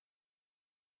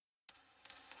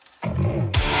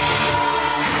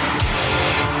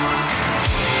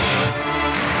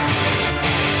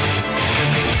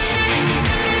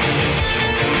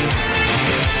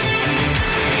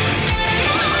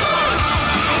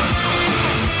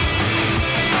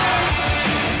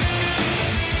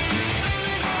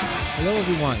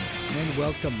everyone, and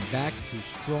welcome back to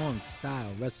Strong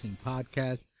Style Wrestling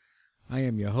Podcast. I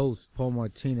am your host, Paul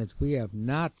Martinez. We have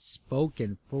not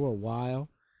spoken for a while.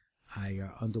 I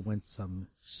underwent some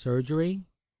surgery,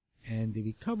 and the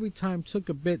recovery time took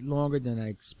a bit longer than I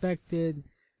expected.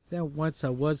 Then once I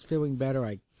was feeling better,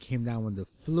 I came down with the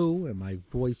flu, and my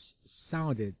voice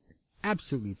sounded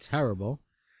absolutely terrible.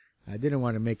 I didn't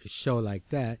want to make a show like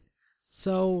that.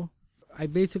 So I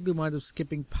basically wound up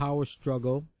skipping Power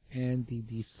Struggle and the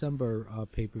December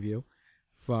pay-per-view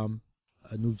from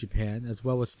New Japan, as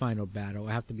well as Final Battle.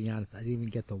 I have to be honest, I didn't even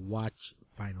get to watch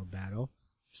Final Battle.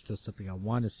 Still something I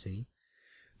want to see.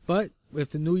 But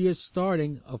with the new year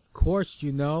starting, of course,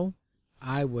 you know,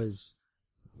 I was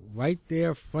right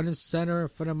there front and center in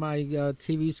front of my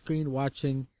TV screen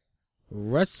watching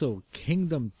Wrestle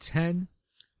Kingdom 10,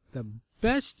 the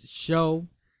best show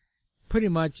pretty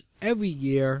much every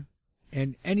year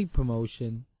in any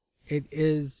promotion. It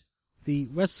is the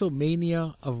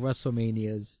WrestleMania of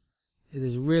WrestleManias. It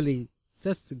is really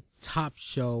just the top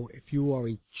show if you are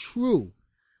a true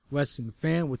wrestling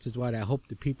fan, which is what I hope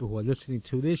the people who are listening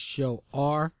to this show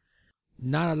are.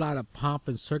 Not a lot of pomp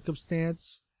and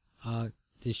circumstance.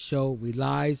 This show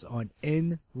relies on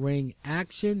in-ring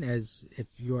action, as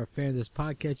if you're a fan of this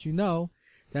podcast, you know,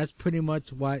 that's pretty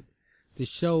much what the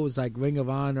shows like Ring of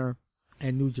Honor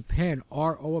and New Japan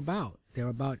are all about. They're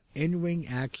about in-ring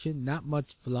action, not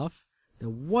much fluff. There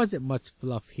wasn't much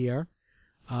fluff here.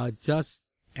 Just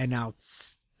an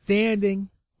outstanding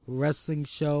wrestling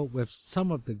show with some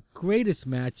of the greatest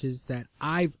matches that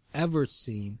I've ever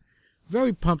seen.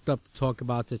 Very pumped up to talk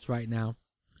about this right now.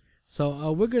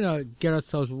 So we're going to get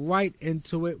ourselves right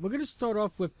into it. We're going to start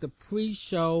off with the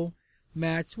pre-show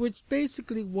match, which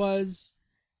basically was...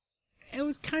 It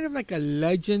was kind of like a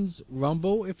Legends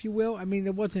Rumble, if you will. I mean,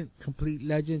 it wasn't complete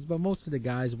Legends, but most of the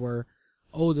guys were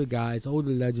older guys, older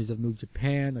legends of New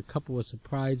Japan. A couple of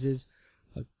surprises.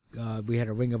 We had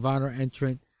a Ring of Honor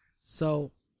entrant.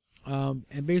 So,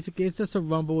 and basically it's just a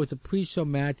Rumble. It's a pre-show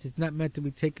match. It's not meant to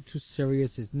be taken too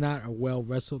serious. It's not a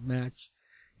well-wrestled match.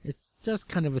 It's just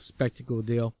kind of a spectacle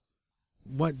deal.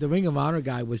 What the Ring of Honor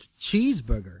guy was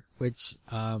Cheeseburger, which,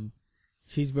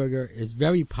 Cheeseburger is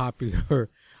very popular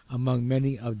among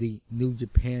many of the New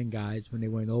Japan guys when they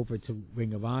went over to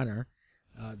Ring of Honor.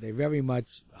 They very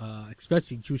much,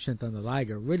 especially Jushin Thunder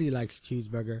Liger, really likes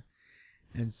Cheeseburger.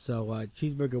 And so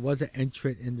Cheeseburger was an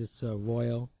entrant in this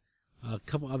Royal. A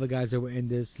couple other guys that were in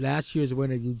this. Last year's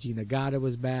winner, Yuji Nagata,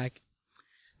 was back.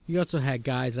 You also had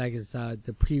guys like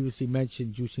the previously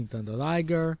mentioned Jushin Thunder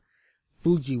Liger.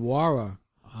 Fujiwara,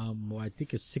 who I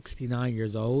think is 69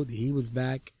 years old. He was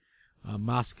back.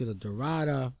 Mascara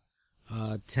Dorada.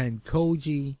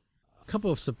 Tenkoji, a couple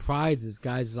of surprises,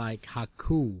 guys like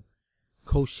Haku,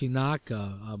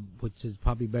 Koshinaka, which is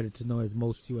probably better to know as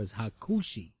most of you as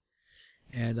Hakushi,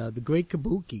 and the Great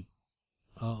Kabuki,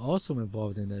 also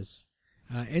involved in this.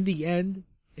 In the end,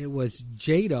 it was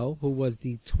Jado, who was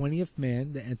the 20th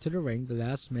man to enter the ring, the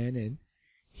last man in.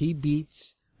 He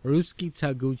beats Ryusuke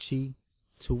Taguchi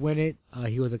to win it.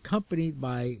 He was accompanied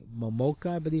by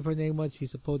Momoka, I believe her name was.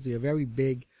 She's supposedly a very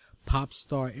big pop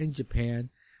star in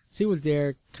Japan. She was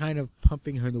there kind of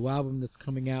pumping her new album that's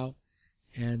coming out,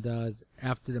 and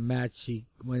after the match she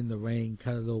went in the ring,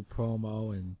 cut a little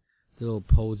promo and the little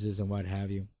poses and what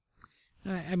have you.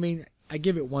 I mean, I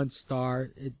give it 1 star.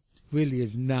 It really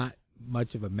is not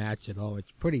much of a match at all.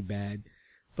 It's pretty bad,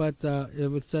 but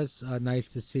it was just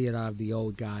nice to see it out of the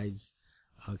old guys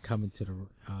coming to the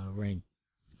ring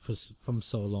from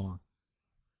so long.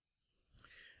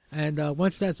 And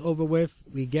once that's over with,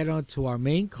 we get on to our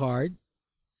main card.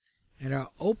 And our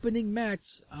opening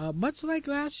match, much like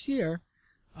last year,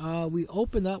 we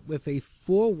open up with a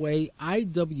 4-way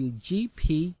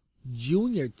IWGP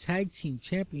Junior Tag Team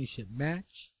Championship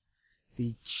match.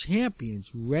 The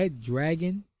champions, Red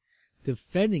Dragon,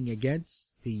 defending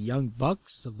against the Young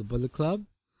Bucks of the Bullet Club.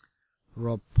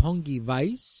 Roppongi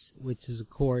Vice, which is, of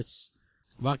course,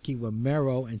 Rocky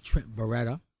Romero and Trent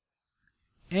Beretta.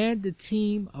 And the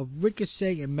team of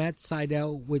Ricochet and Matt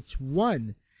Sydal, which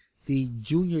won the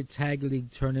Junior Tag League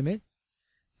tournament.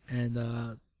 And,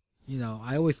 you know,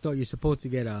 I always thought you're supposed to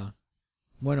get a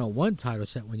one-on-one title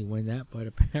shot when you win that, but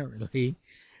apparently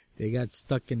they got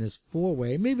stuck in this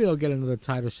 4-way. Maybe they'll get another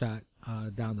title shot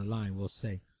down the line. We'll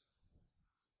see.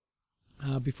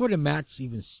 Before the match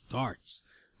even starts,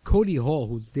 Cody Hall,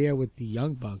 who's there with the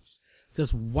Young Bucks,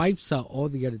 just wipes out all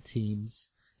the other teams.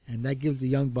 And that gives the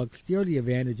Young Bucks the early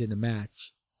advantage in the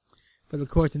match. But of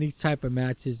course, in these type of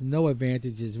matches, no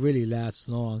advantages really last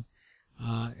long.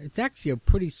 It's actually a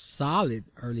pretty solid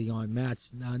early on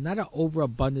match. Not an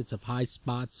overabundance of high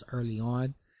spots early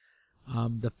on.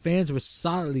 The fans were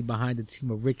solidly behind the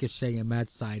team of Ricochet and Matt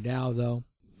Sydal, though.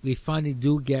 We finally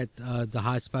do get the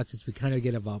high spots as we kind of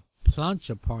get a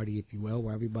plancha party, if you will,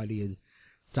 where everybody is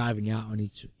diving out on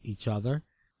each other.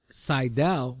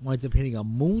 Sydal winds up hitting a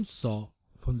moonsault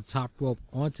from the top rope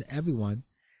onto everyone.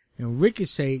 And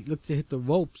Ricochet looks to hit the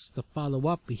ropes to follow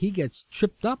up, but he gets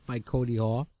tripped up by Cody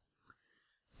Hall.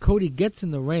 Cody gets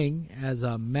in the ring as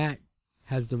Matt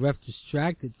has the ref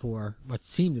distracted for what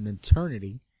seemed an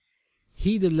eternity.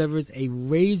 He delivers a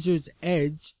razor's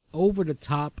edge over the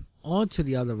top onto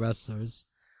the other wrestlers.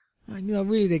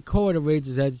 Really they call it a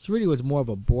razor's edge. It really was more of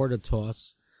a border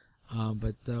toss,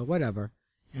 but whatever.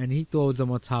 And he throws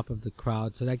them on top of the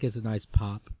crowd, so that gets a nice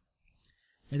pop.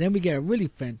 And then we get a really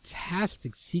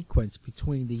fantastic sequence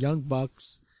between the Young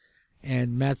Bucks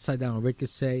and Matt Sydal and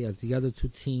Ricochet as the other two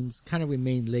teams kind of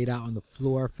remained laid out on the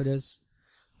floor for this.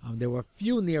 There were a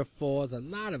few near falls, a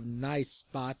lot of nice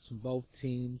spots from both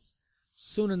teams.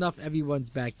 Soon enough, everyone's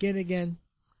back in again.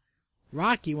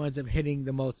 Rocky winds up hitting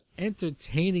the most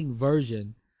entertaining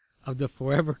version of the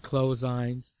Forever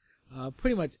Clotheslines.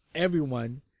 Pretty much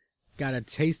everyone got a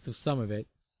taste of some of it.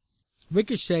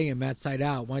 Ricochet and Matt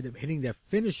Sydal wind up hitting their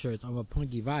finishers on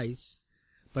Roppongi Vice,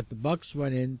 but the Bucks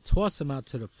run in, toss him out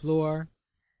to the floor.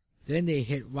 Then they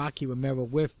hit Rocky Romero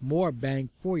with more bang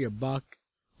for your buck.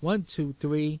 1, 2,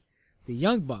 3. The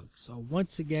Young Bucks are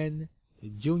once again the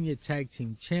Junior Tag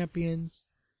Team Champions.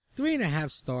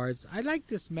 3.5 stars. I like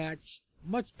this match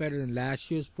much better than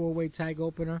last year's 4-way tag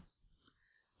opener.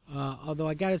 Although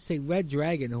I gotta say Red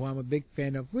Dragon, who I'm a big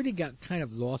fan of, really got kind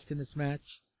of lost in this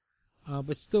match.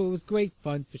 But still, it was great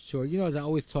fun for sure. As I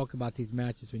always talk about these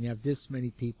matches, when you have this many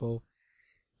people,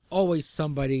 always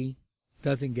somebody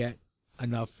doesn't get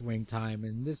enough ring time.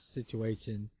 In this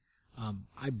situation,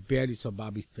 I barely saw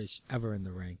Bobby Fish ever in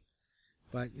the ring.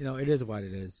 But, it is what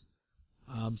it is.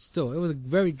 Still, it was a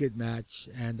very good match,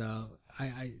 and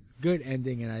good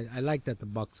ending, and I like that the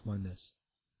Bucks won this.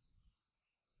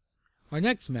 Our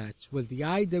next match was the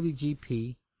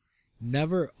IWGP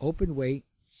Never Openweight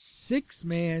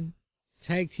 6-man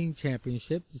Tag Team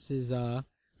Championship. This is the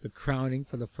crowning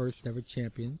for the first ever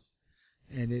champions,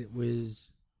 and it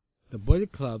was the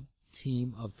Bullet Club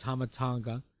team of Tama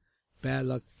Tonga, Bad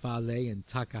Luck Fale, and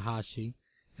Takahashi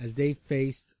as they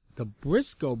faced the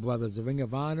Briscoe brothers of Ring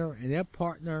of Honor and their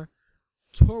partner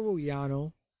Toru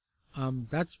Yano.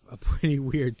 That's a pretty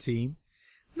weird team.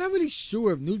 Not really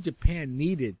sure if New Japan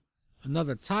needed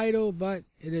another title, but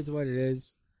it is what it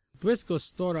is. Briscoe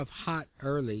started off hot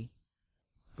early,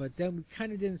 but then we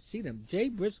kind of didn't see them. Jay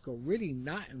Briscoe really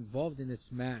not involved in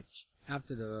this match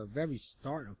after the very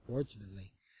start,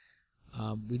 unfortunately.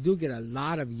 We do get a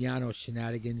lot of Yano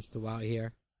shenanigans throughout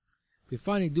here. We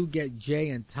finally do get Jay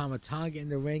and Tama Tonga in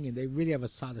the ring, and they really have a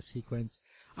solid sequence.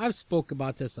 I've spoke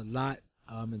about this a lot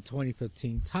in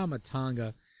 2015. Tama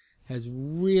Tonga has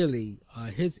really,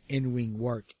 his in-ring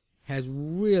work has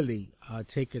really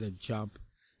taken a jump.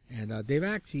 And they've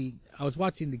actually, I was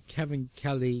watching the Kevin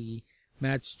Kelly,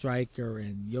 Matt Striker,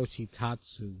 and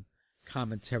Yoshitatsu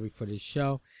commentary for this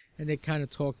show, and they kind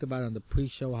of talked about on the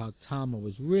pre-show how Tama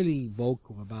was really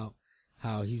vocal about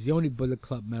how he's the only Bullet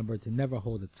Club member to never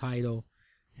hold a title,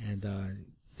 and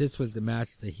this was the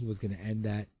match that he was going to end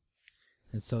that.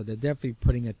 And so they're definitely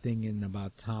putting a thing in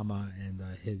about Tama and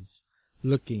his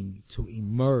looking to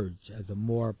emerge as a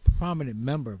more prominent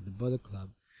member of the Bullet Club.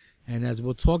 And as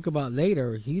we'll talk about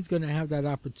later, he's going to have that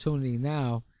opportunity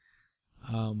now,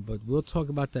 but we'll talk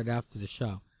about that after the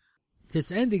show.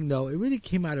 This ending, though, it really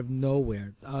came out of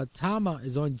nowhere. Tama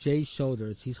is on Jay's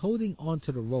shoulders. He's holding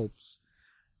onto the ropes,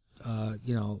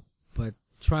 but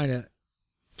trying to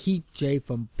keep Jay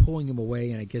from pulling him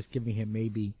away and I guess giving him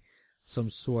maybe some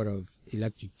sort of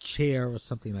electric chair or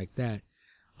something like that.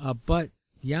 But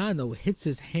Yano hits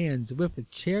his hands with a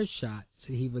chair shot,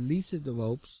 so he releases the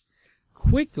ropes.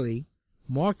 Quickly,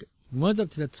 Mark runs up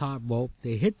to the top rope.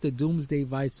 They hit the Doomsday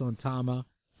Vice on Tama,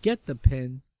 get the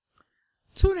pin.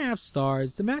 2.5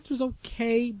 stars. The match was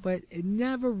okay, but it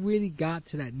never really got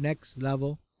to that next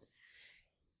level.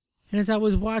 And as I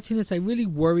was watching this, I really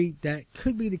worried that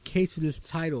could be the case with this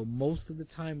title most of the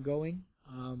time going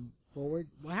forward.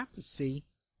 We'll have to see.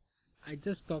 I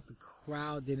just felt the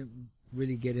crowd didn't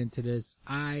really get into this.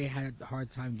 I had a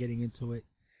hard time getting into it.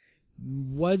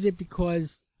 Was it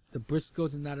because the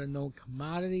Briscoes are not a known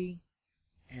commodity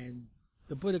and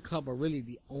the Bullet Club are really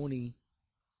the only,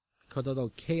 because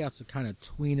although Chaos are kind of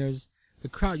tweeners, the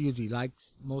crowd usually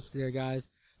likes most of their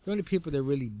guys. The only people that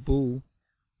really boo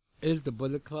is the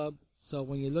Bullet Club. So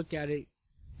when you look at it,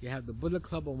 you have the Bullet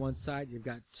Club on one side, you've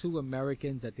got two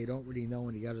Americans that they don't really know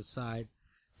on the other side.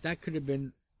 That could have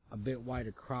been a bit why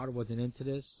the crowd wasn't into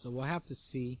this. So we'll have to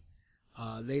see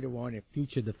later on in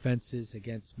future defenses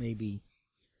against maybe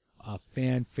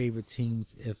fan favorite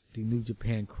teams if the New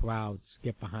Japan crowds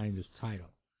get behind this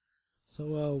title.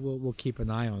 So we'll keep an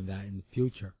eye on that in the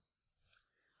future.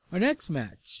 Our next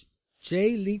match,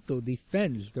 Jay Lethal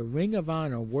defends the Ring of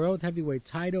Honor World Heavyweight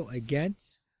title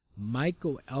against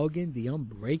Michael Elgin, the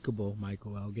unbreakable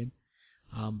Michael Elgin.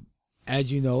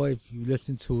 As you know, if you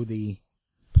listen to the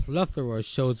plethora of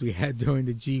shows we had during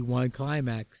the G1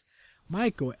 Climax,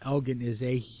 Michael Elgin is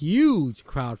a huge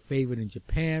crowd favorite in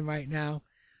Japan right now.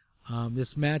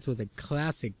 This match was a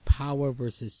classic power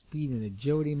versus speed and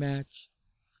agility match.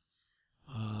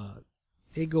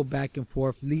 They go back and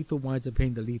forth. Lethal winds up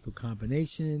hitting the lethal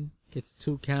combination, gets a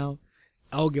 2 count.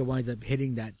 Elgin winds up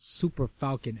hitting that Super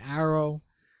Falcon Arrow.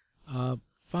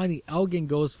 Finally, Elgin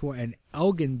goes for an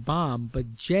Elgin bomb,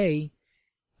 but Jay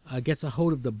gets a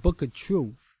hold of the Book of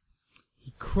Truth.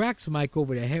 He cracks Mike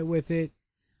over the head with it,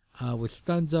 which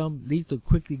stuns him. Lethal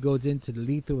quickly goes into the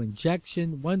lethal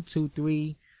injection. 1, 2,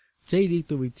 3. Jay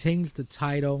Lethal retains the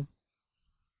title.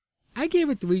 I gave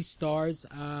it 3 stars.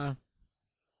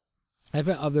 I've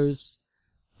had others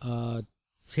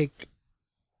take,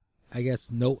 I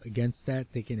guess, note against that,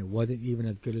 thinking it wasn't even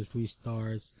as good as 3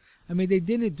 stars. I mean, they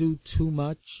didn't do too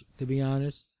much, to be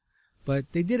honest,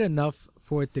 but they did enough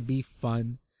for it to be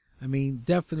fun. I mean,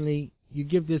 definitely, you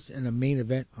give this in a main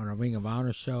event on a Ring of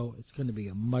Honor show, it's going to be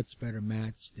a much better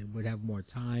match. They would have more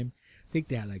time. I think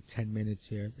they had like 10 minutes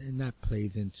here, and that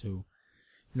plays into,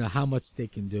 how much they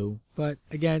can do. But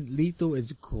again, Lethal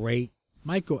is great.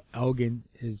 Michael Elgin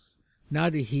is, now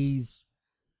that he's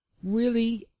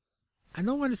really, I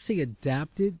don't want to say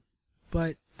adapted,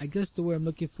 but I guess the word I'm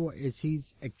looking for is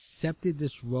he's accepted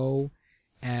this role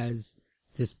as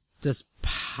this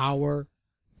power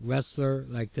wrestler,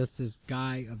 like just this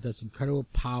guy of this incredible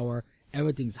power.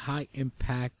 Everything's high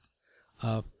impact,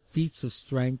 feats of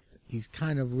strength. He's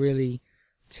kind of really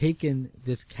taken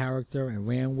this character and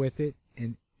ran with it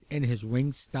in his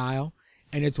ring style,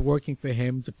 and it's working for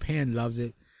him. Japan loves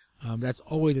it. That's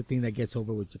always the thing that gets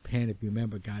over with Japan. If you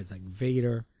remember guys like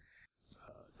Vader,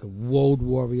 the Road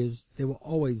Warriors, they were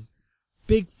always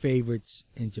big favorites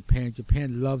in Japan.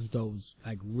 Japan loves those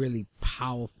like really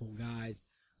powerful guys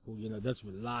who, just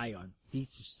rely on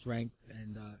feats of strength.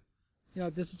 And,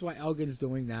 this is what Elgin is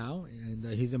doing now, and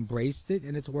he's embraced it,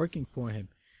 and it's working for him.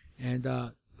 And,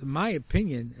 in my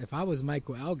opinion, if I was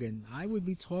Michael Elgin, I would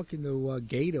be talking to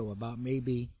Gato about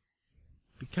maybe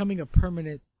becoming a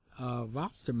permanent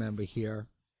roster member here.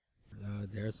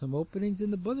 There are some openings in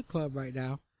the Bullet Club right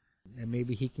now, and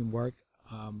maybe he can work.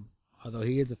 Although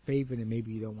he is a favorite, and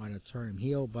maybe you don't want to turn him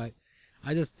heel, but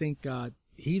I just think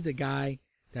he's a guy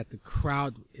that the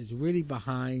crowd is really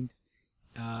behind.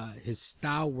 His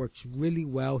style works really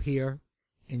well here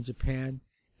in Japan,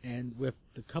 and with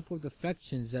the couple of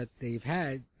defections that they've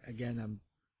had, again,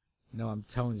 I'm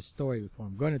telling the story before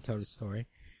I'm going to tell the story,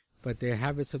 but they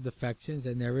have some defections,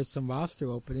 and there is some roster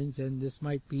openings, and this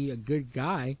might be a good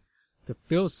guy to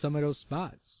fill some of those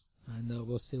spots, and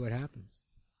we'll see what happens.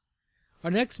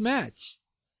 Our next match,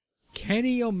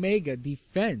 Kenny Omega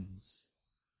defends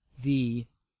the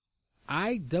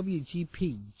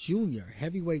IWGP Junior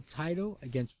Heavyweight title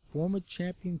against former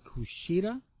champion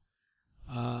Kushida.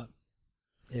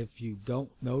 If you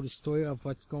don't know the story of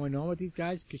what's going on with these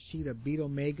guys, Kushida beat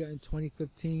Omega in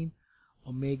 2015.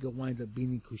 Omega wound up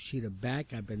beating Kushida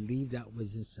back. I believe that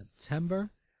was in September,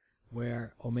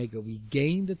 where Omega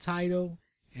regained the title,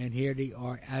 and here they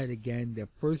are at it again. Their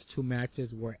first 2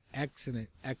 matches were excellent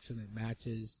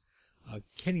matches.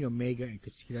 Kenny Omega and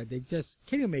Kushida,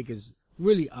 Kenny Omega is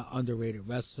really an underrated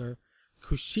wrestler.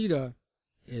 Kushida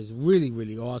is really,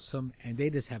 really awesome, and they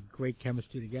just have great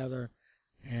chemistry together.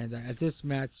 And as this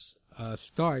match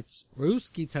starts,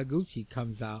 Ryusuke Taguchi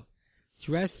comes out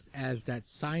dressed as that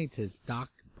scientist Doc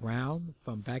Brown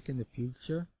from Back in the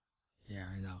Future. Yeah,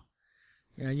 I know.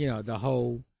 And the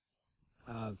whole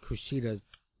Kushida,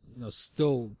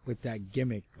 still with that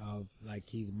gimmick of like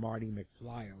he's Marty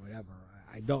McFly or whatever.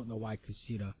 I don't know why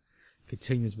Kushida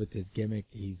continues with this gimmick.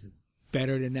 He's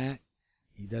better than that.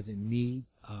 He doesn't need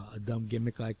a dumb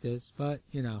gimmick like this, but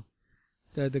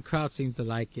the crowd seems to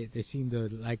like it. They seem to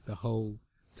like the whole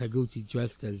Taguchi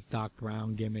dressed as Doc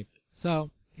Brown gimmick.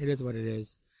 So it is what it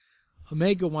is.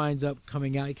 Omega winds up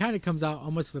coming out. He kind of comes out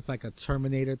almost with like a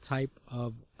Terminator type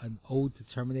of an ode to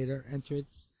Terminator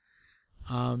entrance.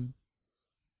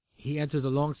 He enters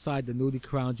alongside the newly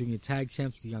crowned junior tag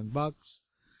champs, the Young Bucks.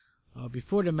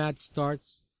 Before the match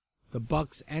starts, the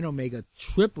Bucks and Omega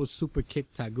triple super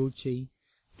kick Taguchi.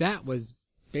 That was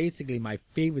basically my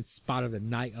favorite spot of the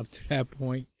night up to that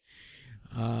point.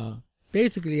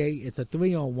 basically, it's a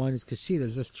 3-on-1. It's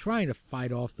Kushida just trying to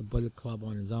fight off the Bullet Club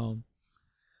on his own.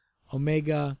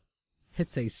 Omega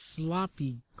hits a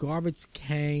sloppy garbage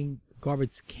can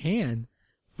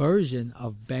version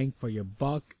of Bang for Your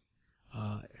Buck.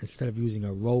 Instead of using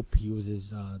a rope, he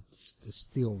uses the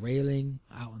steel railing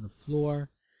out on the floor.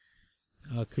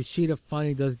 Kushida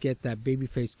finally does get that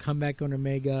babyface comeback on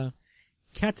Omega.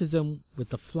 Catches him with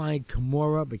the flying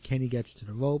Kimura, but Kenny gets to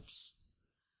the ropes.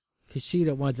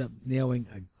 Kushida winds up nailing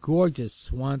a gorgeous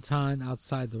swanton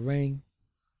outside the ring.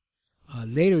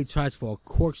 Later he tries for a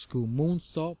corkscrew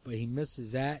moonsault, but he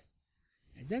misses that.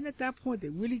 And then at that point, they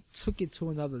really took it to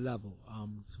another level.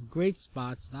 Some great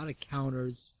spots, a lot of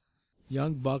counters.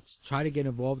 Young Bucks try to get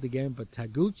involved again, but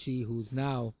Taguchi, who's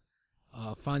now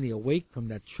finally awake from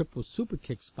that triple super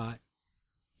kick spot,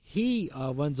 he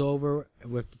runs over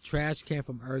with the trash can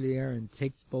from earlier and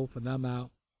takes both of them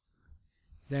out.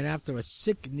 Then after a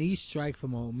sick knee strike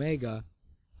from Omega,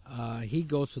 he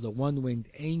goes for the one-winged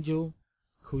angel.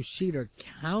 Kushida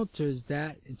counters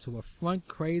that into a front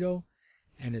cradle,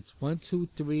 and it's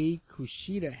 1-2-3.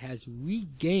 Kushida has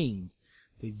regained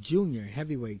the junior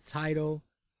heavyweight title.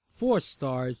 4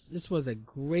 stars. This was a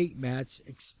great match,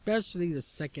 especially the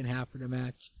second half of the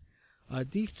match.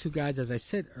 These two guys, as I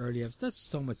said earlier, have such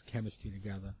so much chemistry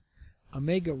together.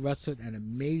 Omega wrestled an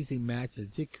amazing match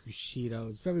as did Kushida. It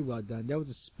was very well done. There was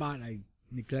a spot I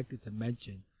neglected to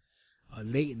mention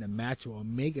late in the match where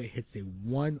Omega hits a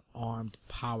one-armed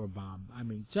powerbomb. I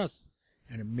mean, just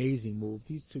an amazing move.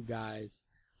 These two guys,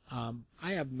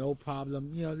 I have no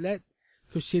problem. Let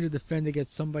Kushida defend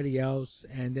against somebody else,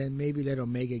 and then maybe let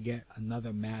Omega get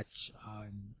another match,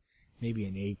 maybe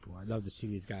in April. I'd love to see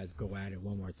these guys go at it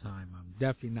one more time. I'm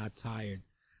definitely not tired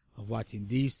of watching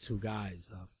these two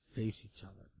guys face each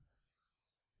other.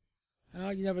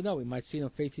 You never know. We might see them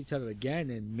face each other again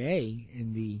in May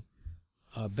in the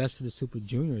Best of the Super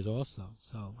Juniors also.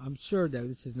 So I'm sure that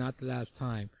this is not the last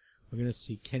time we're going to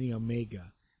see Kenny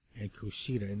Omega and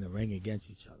Kushida in the ring against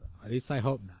each other. At least I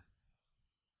hope not.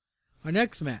 Our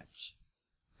next match,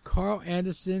 Carl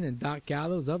Anderson and Doc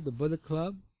Gallows of the Bullet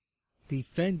Club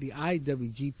defend the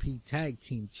IWGP Tag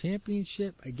Team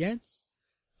Championship against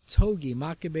Togi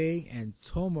Makabe and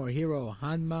Tomohiro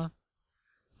Hanma.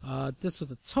 This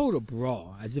was a total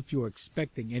brawl, as if you were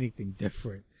expecting anything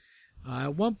different.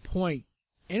 At one point,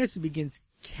 Anderson begins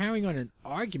carrying on an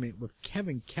argument with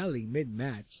Kevin Kelly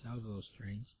mid-match. That was a little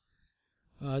strange.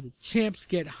 The champs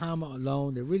get Hanma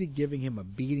alone. They're really giving him a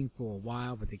beating for a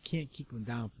while, but they can't keep him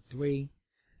down for 3.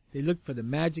 They look for the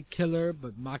Magic Killer,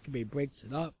 but Makabe breaks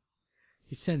it up.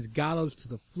 He sends Gallows to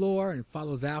the floor and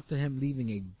follows after him, leaving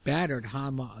a battered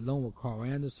Hanma alone with Carl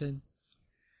Anderson.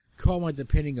 Carl winds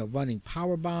up hitting a running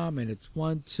powerbomb, and it's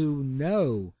 1-2.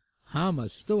 No!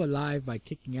 Hanma's still alive by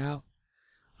kicking out.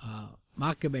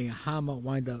 Makabe and Hanma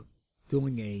wind up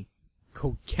doing a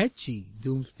Kokechi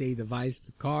Doomsday Device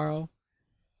to Carl.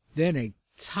 Then a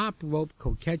top rope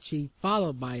Kokechi,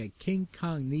 followed by a King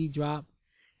Kong knee drop.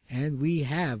 And we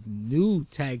have new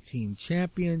tag team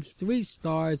champions, 3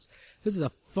 stars. This is a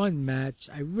fun match.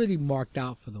 I really marked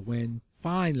out for the win.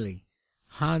 Finally,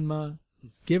 Hanma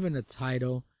is given a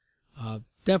title.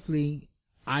 Definitely,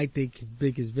 I think his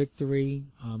biggest victory.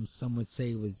 Some would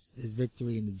say it was his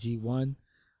victory in the G1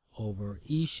 over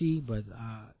Ishii, but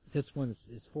this one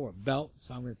is for a belt,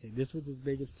 so I'm going to say this was his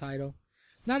biggest title.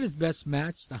 Not his best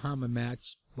match, the Hanma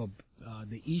match, but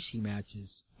the Ishii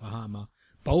matches for Hanma,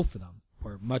 both of them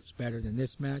were much better than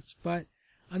this match, but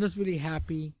I'm just really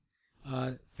happy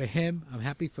for him. I'm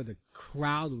happy for the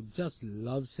crowd who just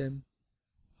loves him.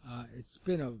 It's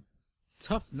been a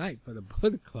tough night for the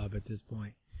Bullet Club at this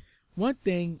point. One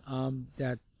thing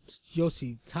that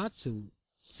Yoshitatsu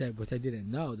said, which I didn't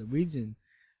know, the reason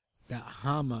that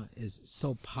Hanma is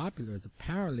so popular is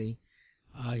apparently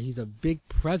he's a big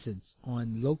presence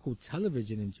on local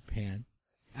television in Japan,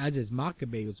 as is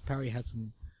Makabe, which apparently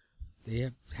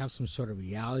have some sort of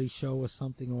reality show or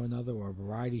something or another, or a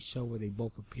variety show where they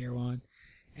both appear on,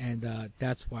 and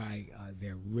that's why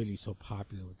they're really so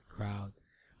popular with the crowd.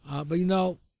 But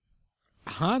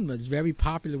Hanma is very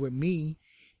popular with me,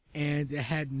 and it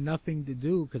had nothing to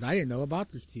do, because I didn't know about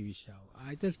this TV show.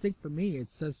 I just think for me,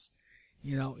 it's just,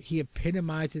 he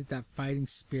epitomizes that fighting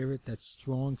spirit, that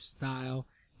strong style,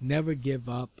 never give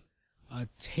up,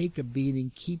 take a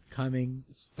beating, keep coming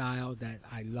style that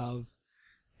I love.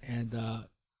 And,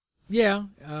 there's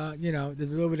a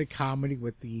little bit of comedy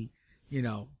with the,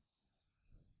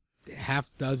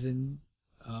 half dozen,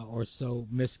 or so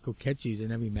missed Kokechis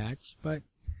in every match, but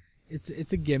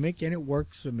it's a gimmick and it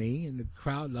works for me, and the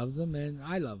crowd loves him and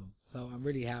I love him. So I'm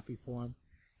really happy for him,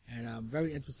 and I'm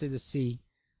very interested to see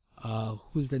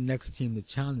who's the next team to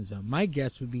challenge them. My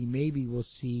guess would be maybe we'll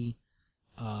see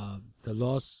the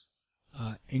Los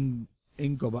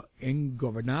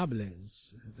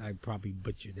Ingobernables. I probably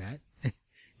butchered that.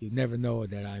 You never know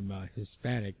that I'm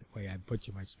Hispanic the way I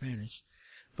butcher my Spanish.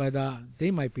 But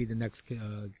they might be the next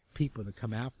people to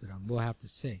come after them. We'll have to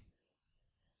see.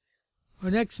 Our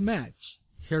next match,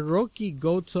 Hiroki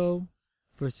Goto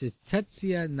versus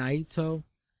Tetsuya Naito.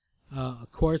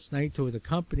 Of course, Naito is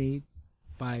accompanied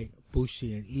by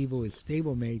Bushi and Evil, his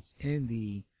stablemates in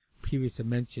the previously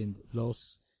mentioned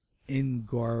Los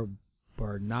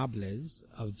Ingobernables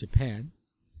of Japan.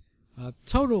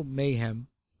 Total mayhem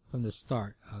from the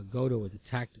start. Goto was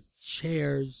attacked with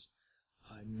chairs.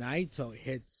 Naito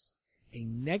hits a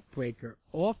neck breaker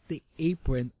off the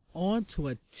apron onto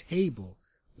a table,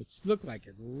 which looked like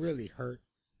it really hurt.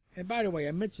 And by the way,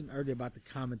 I mentioned earlier about the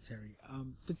commentary.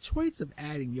 The choice of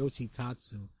adding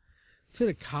Yoshitatsu to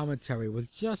the commentary was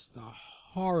just a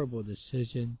horrible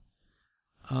decision.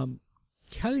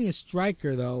 Kelly and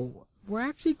Stryker, though, were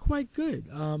actually quite good.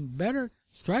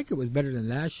 Stryker was better than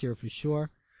last year for sure.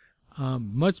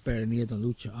 Much better than he is on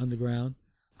Lucha Underground.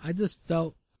 I just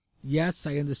felt, yes,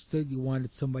 I understood you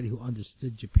wanted somebody who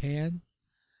understood Japan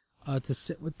to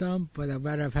sit with them, but I'd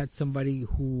rather have had somebody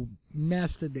who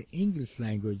mastered the English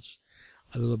language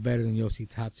a little better than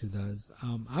Yoshitatsu does.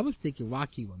 I was thinking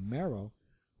Rocky Romero,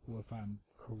 who, if I'm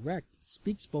correct,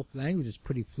 speaks both languages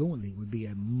pretty fluently, would be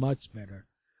a much better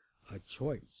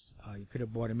choice. You could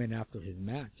have brought him in after his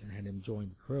match and had him join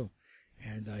the crew.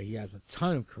 And he has a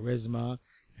ton of charisma,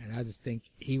 and I just think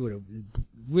he would have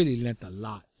really lent a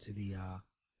lot to the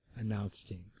announce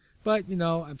team. But,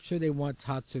 I'm sure they want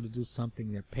Tatsu to do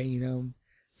something. They're paying him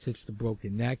since the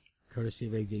broken neck, courtesy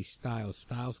of AJ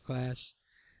Styles Clash.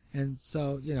 And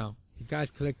so, the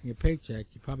guy's collecting a paycheck.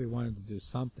 You probably want him to do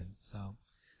something. So,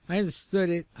 I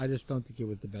understood it. I just don't think it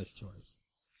was the best choice.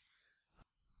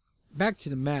 Back to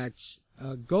the match.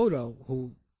 Goto,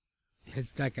 who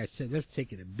has, like I said, that's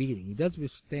taken a beating. He does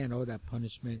withstand all that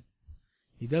punishment.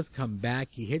 He does come back.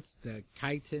 He hits the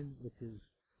chitin with the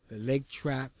leg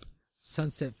trap,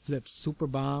 sunset flip super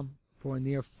bomb for a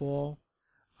near fall.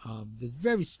 There's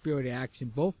very spirited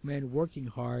action. Both men working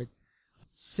hard.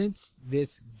 Since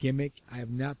this gimmick, I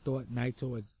have not thought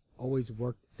Naito has always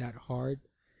worked that hard,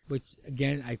 which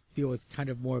again I feel is kind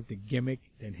of more of the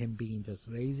gimmick than him being just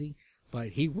lazy. But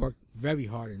he worked very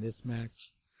hard in this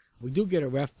match. We do get a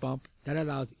ref bump that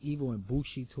allows Evil and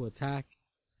Bushi to attack.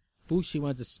 Bushi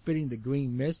winds up spitting the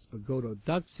green mist, but Goto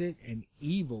ducks it, and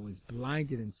Evil is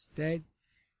blinded instead.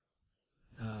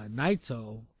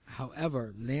 Naito,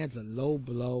 however, lands a low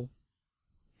blow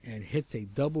and hits a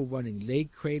double running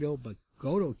leg cradle, but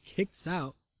Goto kicks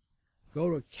out.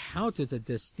 Goto counters a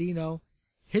Destino,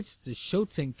 hits the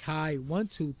Shotenkai, 1,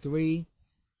 2, 3,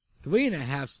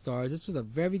 3.5 stars. This was a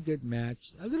very good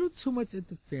match. A little too much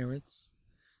interference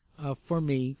for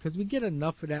me, because we get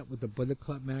enough of that with the Bullet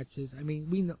Club matches. I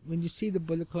mean, we know, when you see the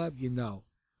Bullet Club, you know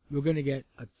you're going to get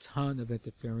a ton of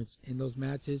interference in those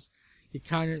matches. You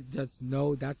kind of just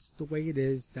know that's the way it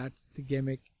is. That's the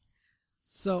gimmick.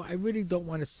 So I really don't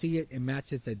want to see it in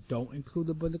matches that don't include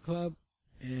the Bullet Club.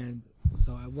 And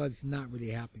so I was not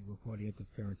really happy with all the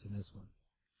interference in this one.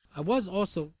 I was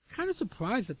also kind of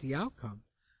surprised at the outcome.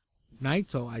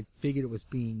 Naito, I figured it was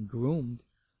being groomed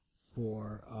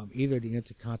for either the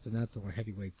Intercontinental or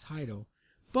Heavyweight title.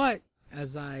 But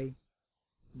as I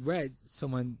read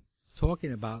someone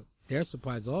talking about their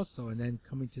surprise also, and then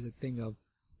coming to the thing of,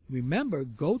 remember,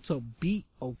 Goto beat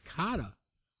Okada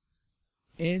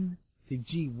in the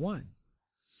G1.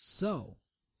 So,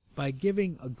 by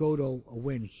giving a Goto a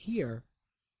win here,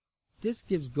 this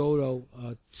gives Goto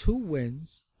 2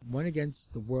 wins, one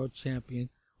against the world champion,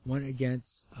 one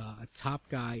against a top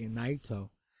guy in Naito,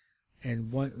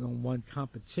 and one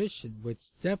competition,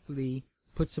 which definitely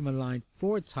puts him in line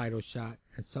for a title shot.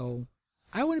 And so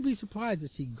I wouldn't be surprised to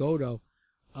see Goto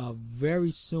very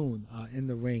soon in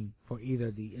the ring for either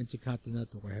the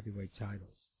Intercontinental or Heavyweight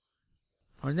titles.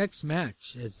 Our next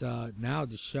match is now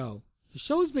the show. The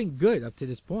show's been good up to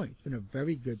this point. It's been a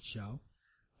very good show.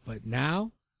 But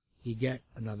now you get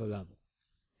another level.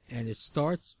 And it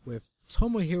starts with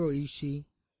Tomohiro Ishii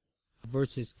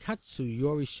versus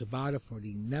Katsuyori Shibata for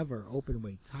the Never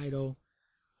Openweight title.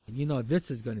 And you know this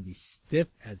is going to be stiff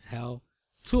as hell.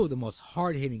 2 of the most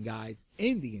hard-hitting guys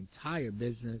in the entire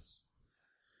business.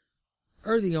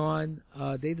 Early on,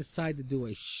 they decide to do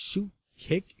a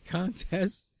shoot-kick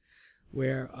contest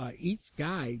where each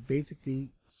guy basically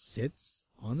sits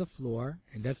on the floor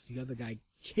and lets the other guy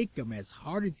kick him as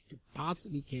hard as he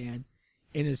possibly can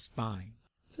in his spine.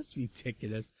 It's just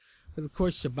ridiculous. But of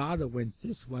course, Shibata wins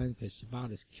this one because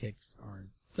Shibata's kicks are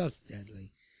Just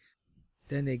deadly.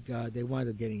 Then they wind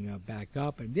up getting back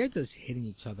up, and they're just hitting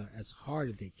each other as hard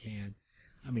as they can.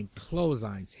 I mean,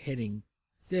 clotheslines hitting.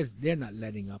 They're not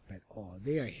letting up at all.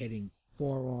 They are hitting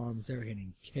forearms. They're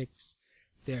hitting kicks.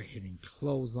 They're hitting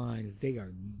clotheslines. They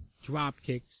are drop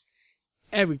kicks.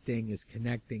 Everything is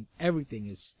connecting. Everything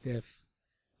is stiff.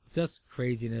 Just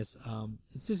craziness.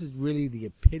 This is really the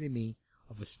epitome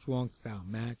of a strong style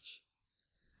match.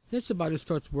 Then Shibata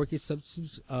starts working some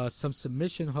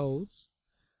submission holds.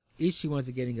 Ishii winds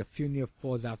up getting a few near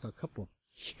falls after a couple of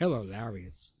killer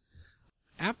lariats.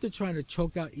 After trying to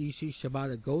choke out Ishii,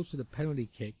 Shibata goes for the penalty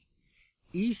kick.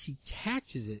 Ishii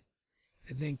catches it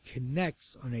and then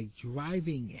connects on a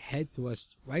driving head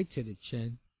thrust right to the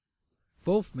chin.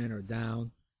 Both men are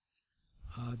down.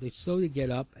 They slowly get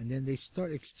up, and then they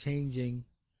start exchanging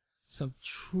some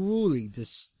truly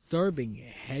disturbing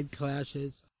head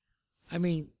clashes. I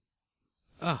mean,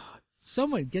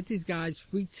 someone get these guys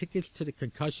free tickets to the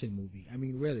Concussion movie. I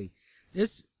mean, really.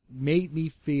 This made me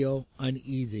feel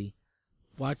uneasy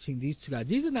watching these two guys.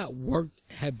 These are not worked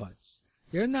headbutts.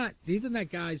 These are not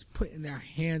guys putting their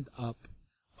hand up,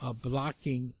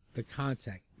 blocking the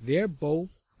contact. They're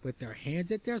both with their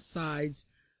hands at their sides,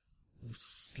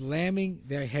 slamming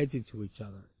their heads into each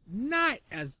other. Not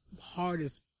as hard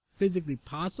as physically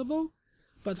possible,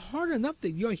 but hard enough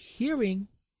that you're hearing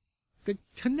the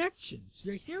connections.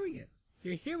 You're hearing it.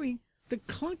 You're hearing the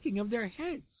clunking of their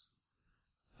heads.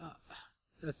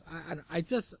 I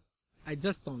just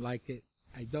don't like it.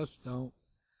 I just don't.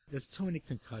 There's too many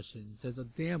concussions. There's a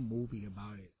damn movie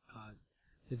about it.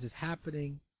 This is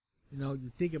happening. You know,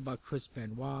 you think about Chris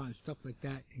Benoit and stuff like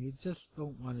that, and you just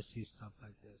don't want to see stuff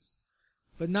like this.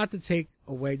 But not to take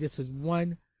away, this is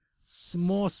one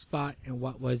small spot in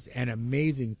what was an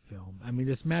amazing film. I mean,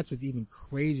 this match was even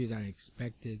crazier than I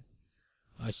expected.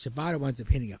 Shibata winds up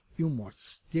hitting a few more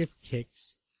stiff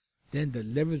kicks, then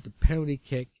delivers the penalty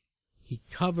kick. He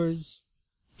covers,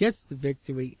 gets the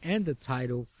victory and the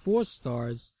title, 4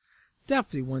 stars.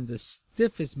 Definitely one of the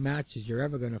stiffest matches you're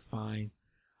ever going to find.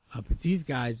 But these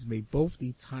guys may both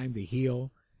need time to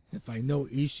heal. If I know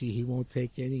Ishii, he won't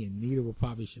take any, and neither will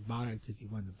probably Shibata until he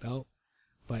won the belt.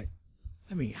 But,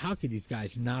 I mean, how could these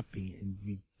guys not be in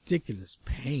ridiculous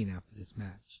pain after this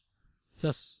match?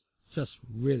 Just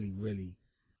really, really,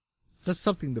 just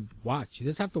something to watch. You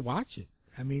just have to watch it.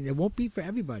 I mean, it won't be for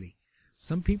everybody.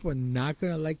 Some people are not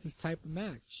going to like this type of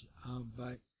match.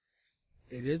 But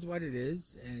it is what it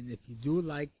is. And if you do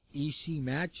like Ishii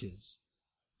matches,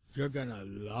 you're going to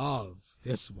love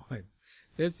this one.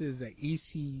 This is an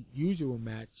Ishii usual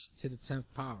match to the 10th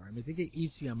power. I mean, they get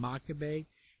Ishii on Makabe,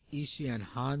 Ishii on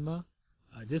Hanma.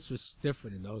 This was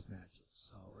different in those matches.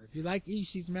 So if you like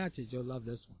Ishii's matches, you'll love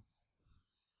this one.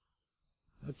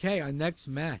 Okay, our next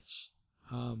match.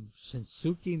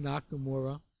 Shinsuke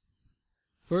Nakamura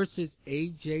versus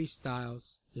AJ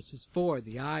Styles. This is for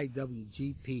the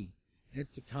IWGP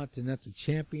Intercontinental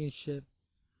Championship.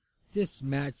 This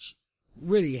match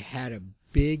really had a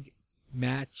big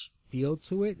match feel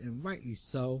to it, and rightly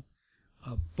so.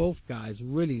 Both guys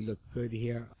really look good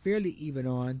here. Fairly even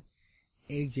on.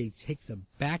 AJ takes a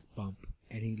back bump,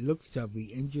 and he looks to have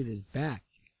re-injured his back.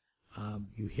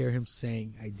 You hear him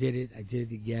saying, I did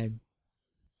it again.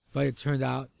 But it turned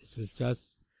out this was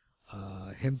just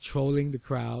him trolling the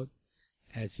crowd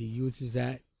as he uses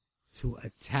that to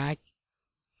attack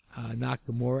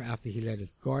Nakamura after he let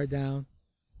his guard down.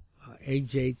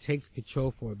 AJ takes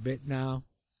control for a bit now.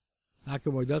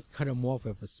 Nakamura does cut him off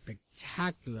with a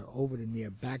spectacular over-the-near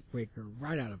backbreaker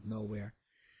right out of nowhere.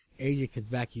 AJ comes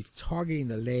back. He's targeting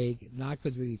the leg.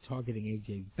 Naka's really targeting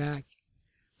AJ's back.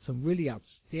 Some really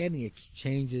outstanding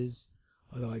exchanges,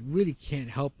 although I really can't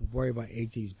help but worry about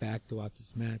AJ's back throughout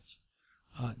this match.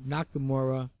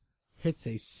 Nakamura hits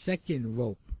a second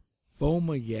rope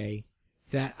Bomaye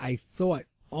that I thought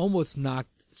almost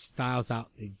knocked Styles out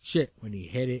legit when he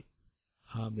hit it.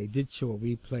 They did show a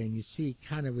replay, and you see it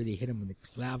kind of really hit him in the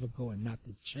clavicle and not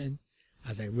the chin,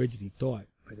 as I originally thought.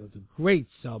 But it was a great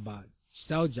sell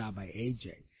job by AJ.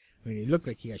 I mean, it looked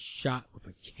like he got shot with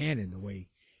a cannon the way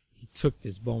he took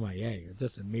this Bomaye. It's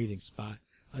just an amazing spot.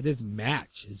 This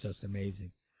match is just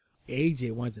amazing.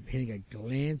 AJ winds up hitting a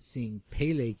glancing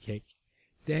Pele kick,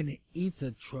 then eats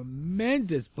a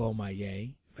tremendous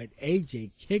Bomaye, but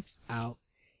AJ kicks out.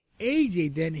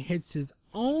 AJ then hits his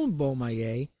own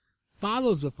Bomaye,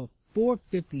 follows with a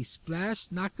 450 splash.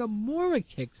 Nakamura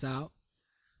kicks out,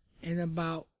 and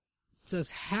about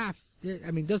just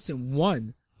in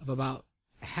one of about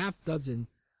half dozen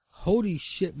holy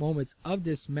shit moments of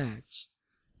this match,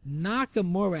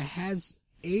 Nakamura has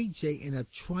AJ in a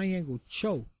triangle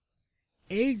choke.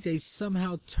 AJ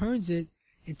somehow turns it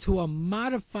into a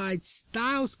modified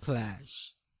Styles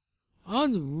Clash.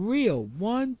 Unreal.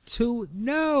 1, 2,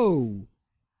 no.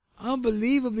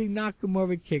 Unbelievably,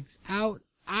 Nakamura kicks out.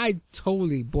 I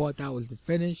totally bought that was the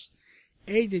finish.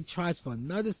 AJ tries for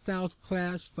another Styles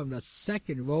Clash from the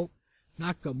second rope.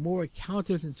 Nakamura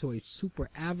counters into a super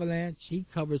avalanche. He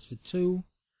covers for 2.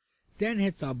 Then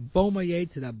hits a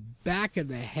Bomaye to the back of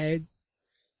the head.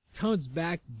 Comes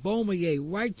back. Bomaye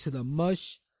right to the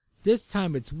mush. This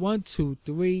time it's 1, 2,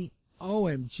 3.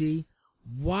 OMG.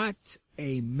 What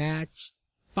a match.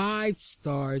 5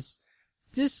 stars.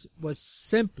 This was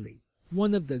simply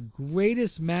one of the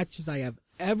greatest matches I have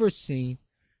ever seen.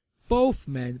 Both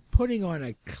men putting on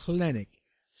a clinic.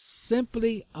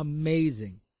 Simply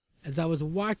amazing. As I was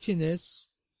watching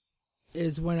this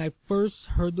is when I first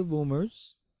heard the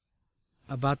rumors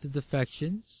about the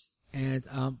defections, and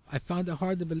I found it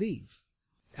hard to believe.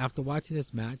 After watching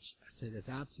this match, I said there's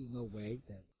absolutely no way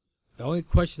that. The only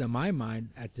question in my mind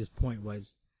at this point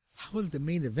was, how is the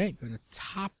main event going to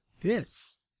top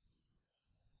this?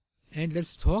 And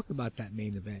let's talk about that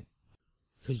main event.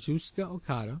 Kazuchika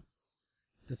Okada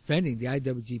defending the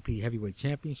IWGP Heavyweight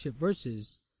Championship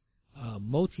versus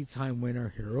multi-time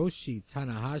winner Hiroshi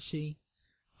Tanahashi.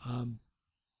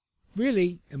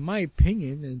 Really, in my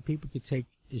opinion, and people could take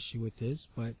issue with this,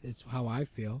 but it's how I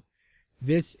feel,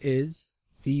 this is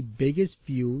the biggest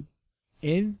feud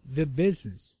in the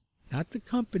business. Not the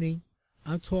company.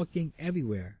 I'm talking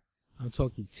everywhere. I'm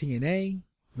talking TNA,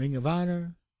 Ring of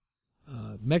Honor,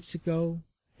 Mexico,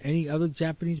 any other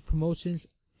Japanese promotions,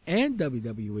 and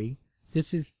WWE.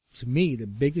 This is, to me, the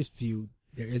biggest feud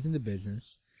there is in the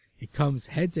business. It comes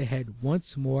head to head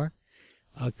once more.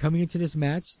 Coming into this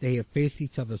match, they have faced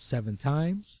each other 7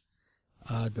 times.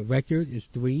 The record is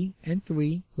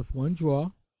 3-3 with 1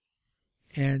 draw.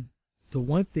 And the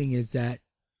one thing is that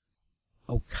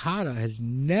Okada has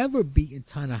never beaten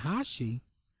Tanahashi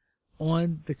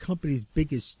on the company's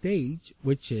biggest stage,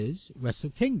 which is Wrestle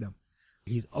Kingdom.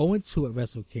 He's 0-2 at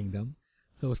Wrestle Kingdom.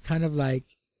 So it's kind of like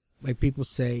people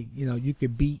say, you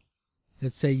could beat,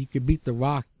 let's say you could beat The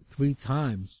Rock 3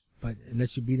 times, but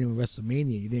unless you beat him in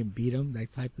WrestleMania, you didn't beat him,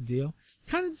 that type of deal.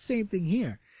 Kind of the same thing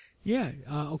here. Yeah,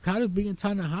 Okada's beaten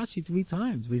Tanahashi 3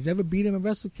 times, but he's never beat him in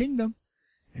Wrestle Kingdom.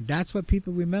 And that's what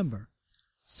people remember.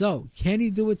 So, can he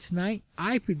do it tonight?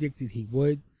 I predicted he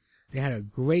would. They had a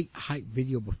great hype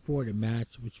video before the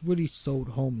match, which really sold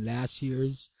home last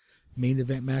year's main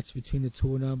event match between the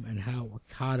two of them, and how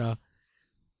Okada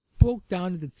broke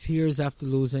down into tears after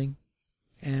losing.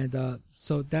 And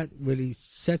so that really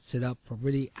sets it up for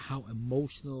really how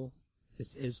emotional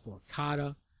this is for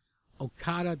Okada.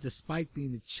 Okada, despite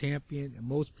being the champion in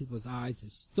most people's eyes,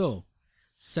 is still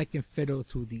second fiddle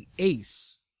to the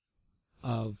ace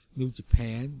of New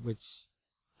Japan, which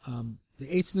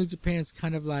the ace of New Japan is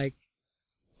kind of like,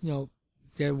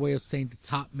 their way of saying the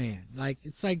top man. Like,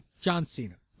 it's like John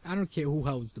Cena. I don't care who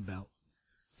holds the belt.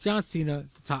 John Cena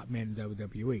is the top man in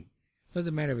WWE.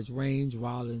 Doesn't matter if it's Reigns,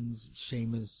 Rollins,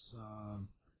 Sheamus,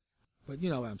 but you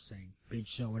know what I'm saying. Big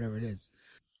Show, whatever it is.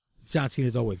 John Cena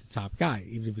is always the top guy,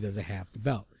 even if he doesn't have the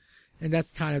belt. And that's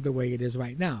kind of the way it is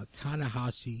right now.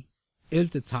 Tanahashi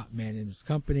is the top man in this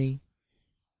company.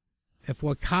 And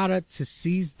for Okada to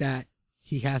seize that,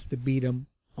 he has to beat him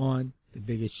on the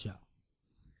biggest show.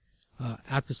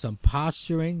 After some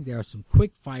posturing, there are some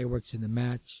quick fireworks in the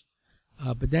match.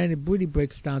 But then it really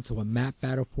breaks down to a mat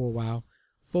battle for a while.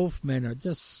 Both men are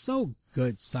just so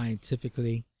good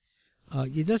scientifically.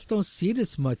 You just don't see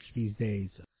this much these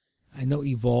days. I know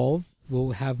Evolve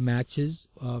will have matches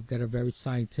that are very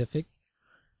scientific.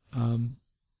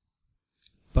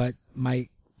 But my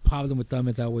problem with them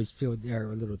is I always feel they're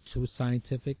a little too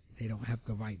scientific. They don't have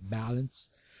the right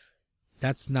balance.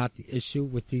 That's not the issue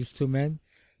with these two men.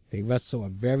 They wrestle a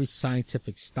very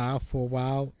scientific style for a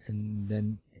while, and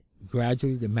then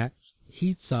gradually the match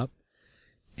heats up,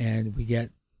 and we get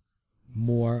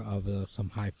more of some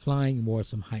high flying, more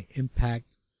some high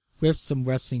impact, with some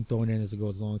wrestling thrown in as it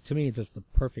goes along. To me, it's just the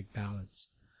perfect balance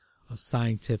of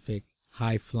scientific,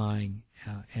 high flying,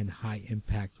 and high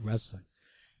impact wrestling.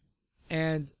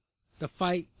 And the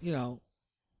fight,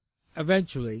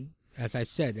 eventually, as I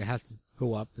said, it has to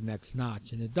go up the next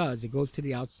notch, and it does. It goes to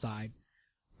the outside,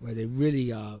 where they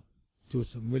really do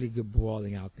some really good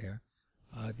brawling out there.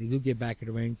 They do get back in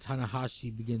the ring.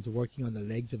 Tanahashi begins working on the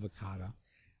legs of Okada.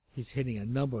 He's hitting a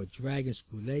number of dragon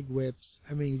screw leg whips.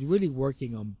 I mean, he's really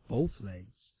working on both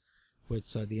legs,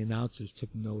 which the announcers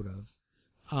took note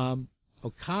of.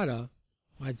 Okada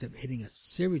winds up hitting a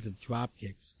series of drop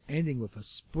kicks, ending with a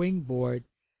springboard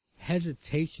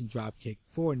hesitation drop kick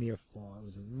for a near fall. It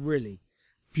was a really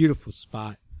beautiful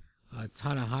spot.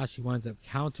 Tanahashi winds up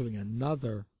countering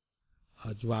another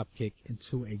drop kick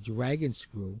into a dragon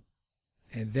screw,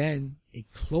 and then a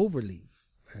cloverleaf.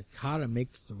 Okada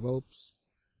makes the ropes.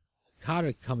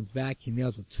 Okada comes back, he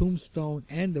nails a tombstone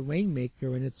and the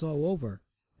Rainmaker, and it's all over.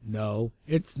 No,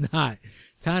 it's not.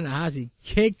 Tanahashi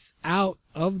kicks out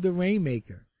of the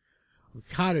Rainmaker.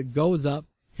 Okada goes up,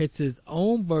 hits his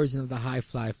own version of the high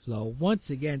fly flow. Once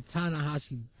again,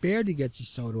 Tanahashi barely gets his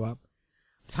shoulder up.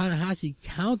 Tanahashi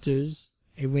counters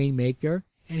a Rainmaker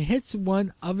and hits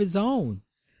one of his own.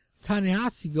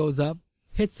 Tanahashi goes up,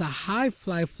 hits a high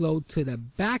fly flow to the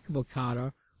back of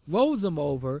Okada, rolls him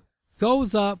over,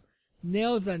 goes up,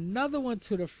 nails another one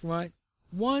to the front.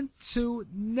 1, 2,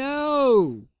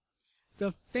 no!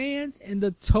 The fans in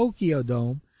the Tokyo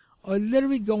Dome are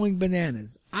literally going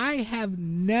bananas. I have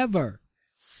never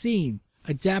seen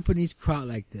a Japanese crowd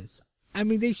like this. I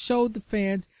mean, they showed the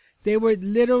fans, they were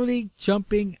literally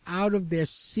jumping out of their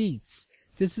seats.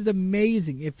 This is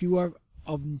amazing. If you are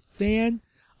a fan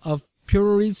of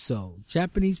Puroresu,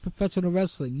 Japanese professional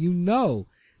wrestling, you know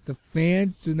the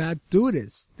fans do not do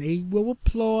this. They will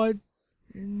applaud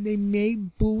and they may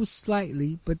boo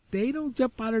slightly, but they don't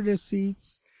jump out of their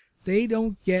seats. They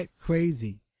don't get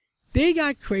crazy. They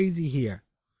got crazy here.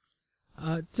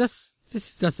 This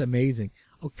is just amazing.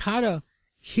 Okada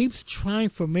keeps trying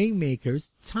for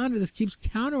Rainmakers. Tana just keeps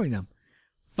countering them.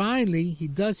 Finally, he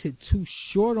does hit 2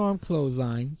 short arm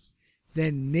clotheslines,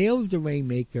 then nails the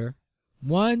Rainmaker.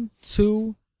 1,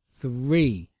 2,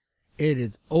 3. It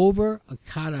is over.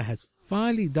 Okada has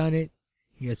finally done it.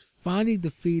 He has finally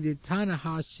defeated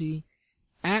Tanahashi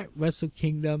at Wrestle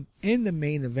Kingdom in the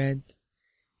main event.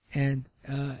 And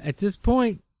at this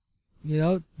point, you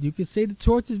know, you can say the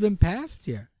torch has been passed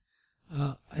here.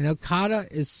 And Okada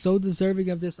is so deserving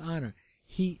of this honor.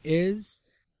 He is,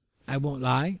 I won't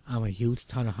lie, I'm a huge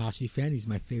Tanahashi fan. He's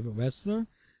my favorite wrestler.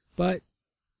 But,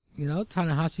 you know,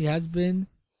 Tanahashi has been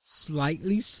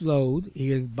slightly slowed.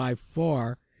 He is by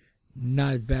far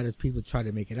not as bad as people try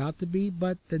to make it out to be,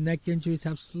 but the neck injuries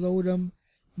have slowed him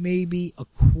maybe a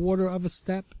quarter of a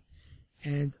step.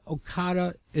 And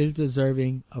Okada is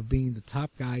deserving of being the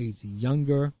top guy. He's a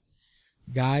younger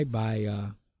guy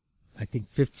by, I think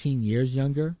 15 years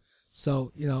younger.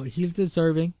 So, you know, he's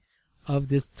deserving of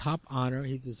this top honor.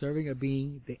 He's deserving of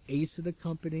being the ace of the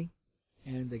company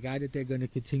and the guy that they're going to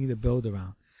continue to build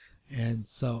around. And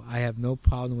so I have no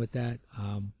problem with that.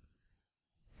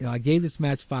 You know, I gave this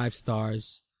match 5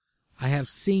 stars. I have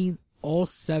seen all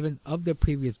 7 of the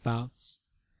previous bouts.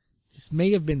 This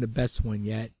may have been the best one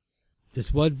yet.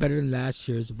 This was better than last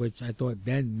year's, which I thought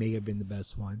then may have been the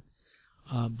best one.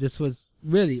 This was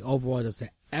really overall just an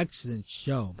excellent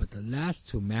show, but the last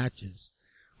 2 matches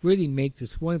really make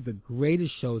this one of the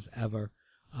greatest shows ever.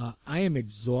 I am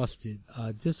exhausted.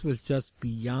 This was just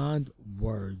beyond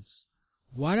words.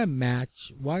 What a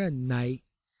match. What a night.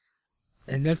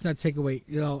 And let's not take away,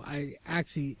 you know, I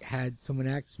actually had someone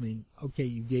ask me, okay,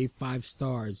 you gave 5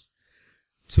 stars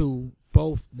to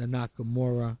both the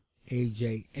Nakamura,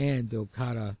 AJ, and the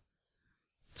Okada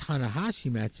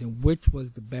Tanahashi match, and which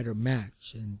was the better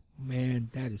match? And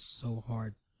man, that is so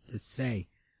hard to say.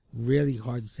 Really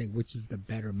hard to say which is the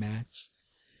better match.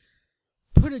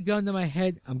 Put a gun to my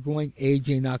head, I'm going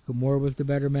AJ Nakamura was the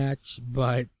better match,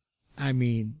 but I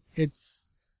mean, it's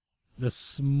the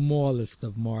smallest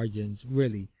of margins,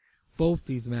 really. Both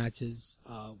these matches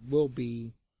will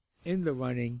be in the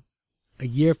running a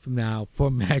year from now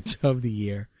for match of the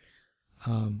year.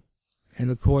 And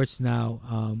of course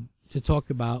now, to talk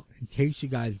about, in case you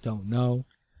guys don't know,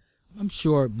 I'm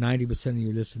sure 90% of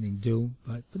you listening do,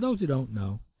 but for those who don't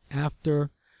know,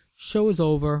 after show is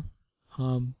over,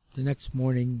 the next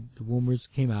morning the rumors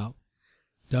came out,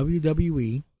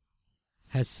 WWE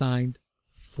has signed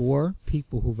 4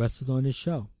 people who wrestled on this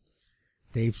show.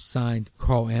 They've signed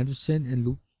Carl Anderson and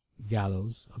Luke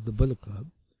Gallows of the Bullet Club.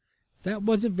 That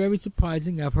wasn't very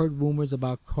surprising. I've heard rumors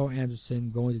about Carl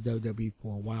Anderson going to WWE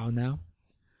for a while now.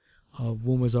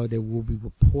 Rumors are they will be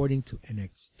reporting to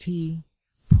NXT,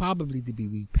 probably to be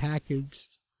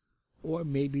repackaged, or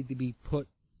maybe to be put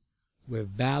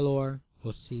with Balor.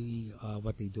 We'll see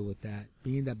what they do with that.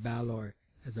 Being that Balor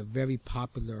is a very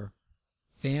popular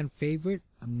fan favorite,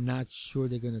 I'm not sure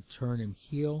they're going to turn him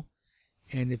heel.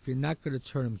 And if you're not going to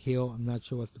turn him heel, I'm not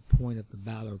sure what's the point of the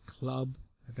Balor Club,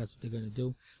 if that's what they're going to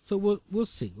do. So we'll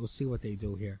see. We'll see what they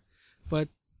do here. But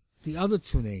the other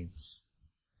 2 names,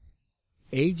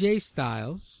 AJ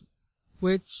Styles,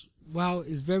 which, while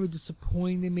is very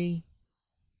disappointing to me,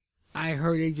 I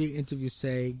heard AJ interview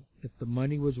say if the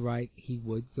money was right, he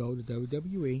would go to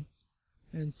WWE.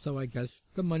 And so I guess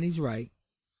the money's right.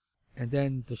 And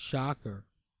then the shocker,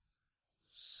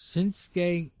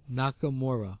 Shinsuke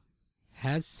Nakamura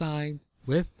has signed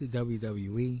with the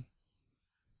WWE.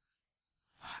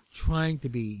 I'm trying to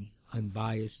be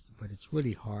unbiased, but it's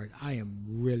really hard. I am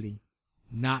really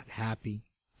not happy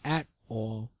at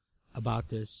all about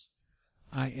this.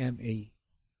 I am a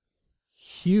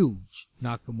huge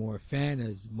Nakamura fan,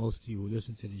 as most of you who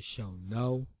listen to this show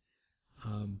know.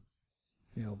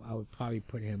 I would probably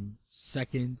put him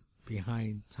second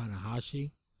behind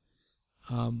Tanahashi,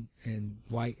 and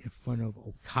right in front of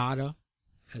Okada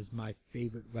as my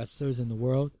favorite wrestlers in the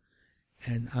world.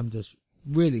 And I'm just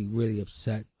really, really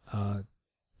upset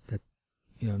that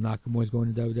Nakamura's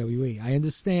going to WWE. I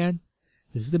understand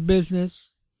this is the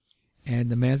business, and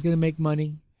the man's going to make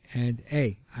money. And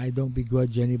hey, I don't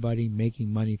begrudge anybody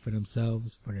making money for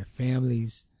themselves, for their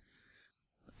families.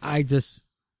 I just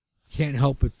can't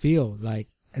help but feel like,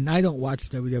 and I don't watch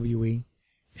WWE,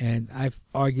 and I've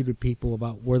argued with people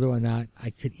about whether or not I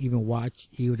could even watch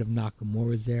even if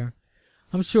Nakamura's there.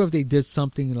 I'm sure if they did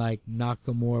something like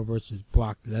Nakamura versus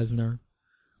Brock Lesnar,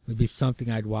 would be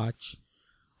something I'd watch.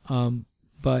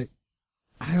 But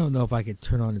I don't know if I could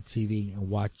turn on the TV and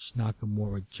watch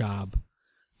Nakamura job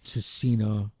to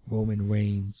Cena, Roman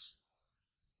Reigns,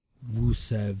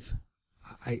 Rusev,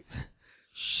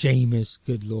 Sheamus,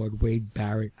 good Lord, Wade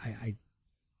Barrett.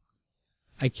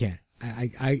 I can't.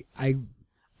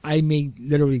 I may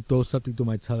literally throw something through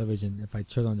my television if I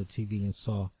turn on the TV and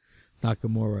saw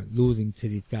Nakamura losing to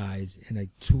these guys in a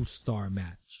 2-star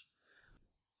match.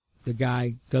 The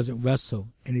guy doesn't wrestle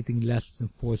anything less than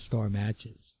 4-star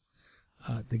matches.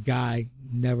 The guy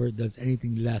never does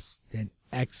anything less than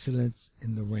excellence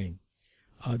in the ring.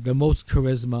 The most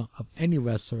charisma of any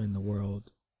wrestler in the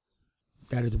world.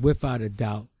 That is without a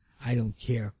doubt. I don't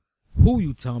care who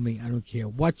you tell me. I don't care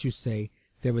what you say.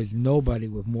 There is nobody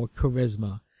with more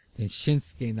charisma than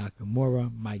Shinsuke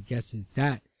Nakamura. My guess is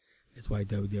that is why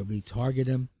WWE target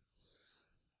him.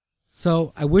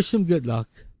 So I wish him good luck.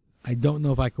 I don't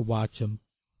know if I could watch him.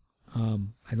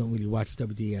 I don't really watch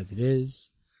WWE as it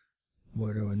is.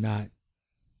 Whether or not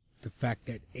the fact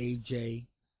that AJ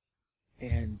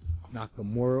and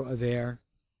Nakamura are there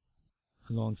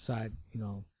alongside,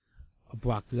 a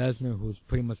Brock Lesnar, who's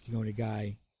pretty much the only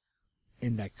guy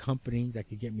in that company that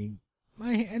could get me,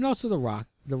 and also The Rock.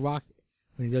 The Rock,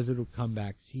 when he does little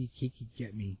comebacks, he could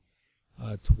get me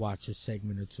to watch a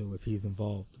segment or two if he's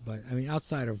involved. But I mean,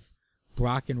 outside of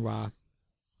Brock and Rock,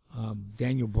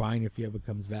 Daniel Bryan if he ever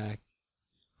comes back,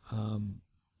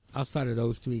 outside of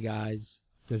those 3 guys,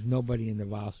 there's nobody in the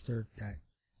roster that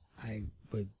I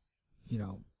would,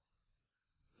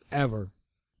 ever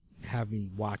have me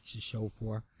watch the show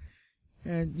for.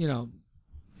 And,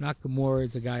 Nakamura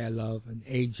is a guy I love, and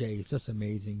AJ is just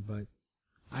amazing, but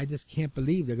I just can't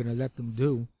believe they're going to let them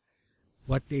do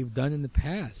what they've done in the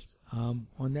past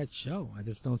on that show. I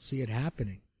just don't see it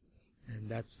happening, and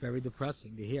that's very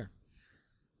depressing to hear.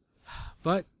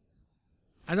 But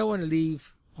I don't want to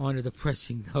leave on a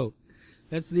depressing note.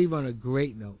 Let's leave on a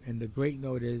great note, and the great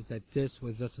note is that this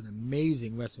was just an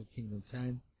amazing Wrestle Kingdom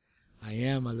 10. I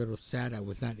am a little sad I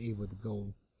was not able to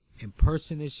go in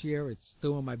person this year. It's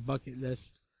still on my bucket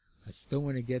list. I still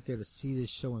want to get there to see this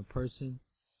show in person.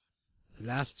 The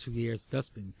last 2 years, that's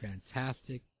been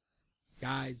fantastic.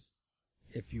 Guys,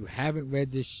 if you haven't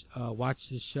read this, watched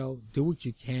this show, do what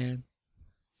you can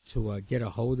to get a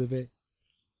hold of it.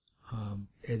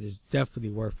 It is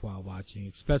definitely worthwhile watching,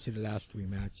 especially the last 3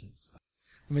 matches.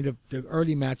 I mean, the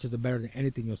early matches are better than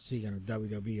anything you'll see on a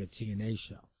WWE or TNA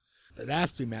show. The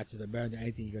last 3 matches are better than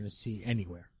anything you're going to see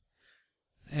anywhere.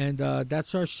 And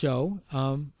that's our show.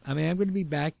 I'm going to be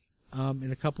back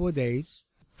in a couple of days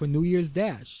for New Year's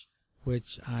Dash,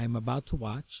 which I'm about to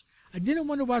watch. I didn't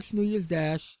want to watch New Year's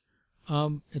Dash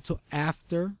until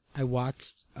after I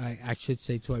recorded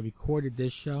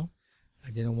this show.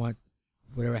 I didn't want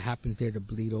whatever happens there to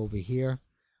bleed over here.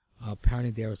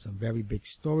 Apparently there are some very big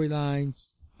storylines,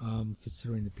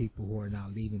 considering the people who are now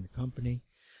leaving the company.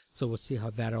 So we'll see how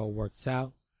that all works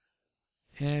out.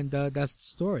 And that's the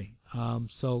story.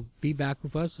 So be back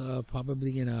with us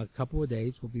probably in a couple of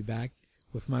days. We'll be back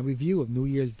with my review of New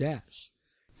Year's Dash.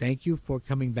 Thank you for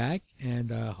coming back, and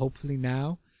hopefully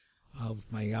now,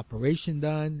 with my operation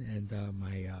done and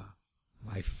my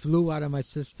flu out of my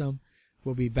system,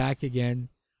 we'll be back again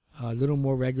a little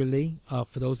more regularly.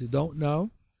 For those who don't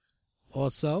know,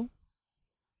 also,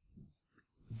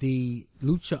 the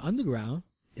Lucha Underground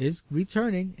is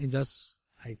returning in just,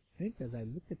 I think, as I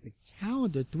look at the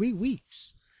calendar, 3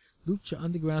 weeks. Lucha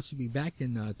Underground should be back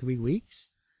in 3 weeks.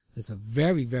 It's a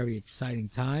very, very exciting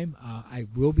time. I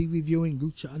will be reviewing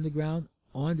Lucha Underground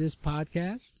on this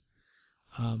podcast.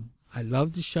 I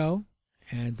love the show,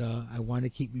 and I want to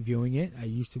keep reviewing it. I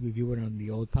used to review it on the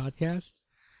old podcast,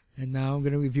 and now I'm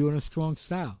going to review it in a Strong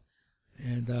Style.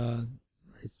 And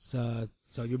so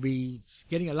you'll be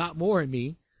getting a lot more of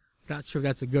me. Not sure if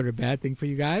that's a good or bad thing for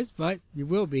you guys, but you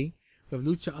will be. We have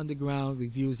Lucha Underground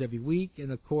reviews every week,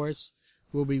 and of course,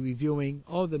 we'll be reviewing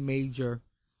all the major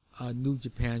New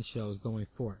Japan shows going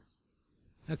forth.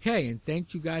 Okay, and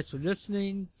thank you guys for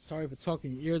listening. Sorry for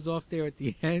talking your ears off there at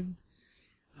the end.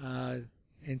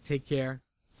 And take care.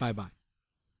 Bye-bye.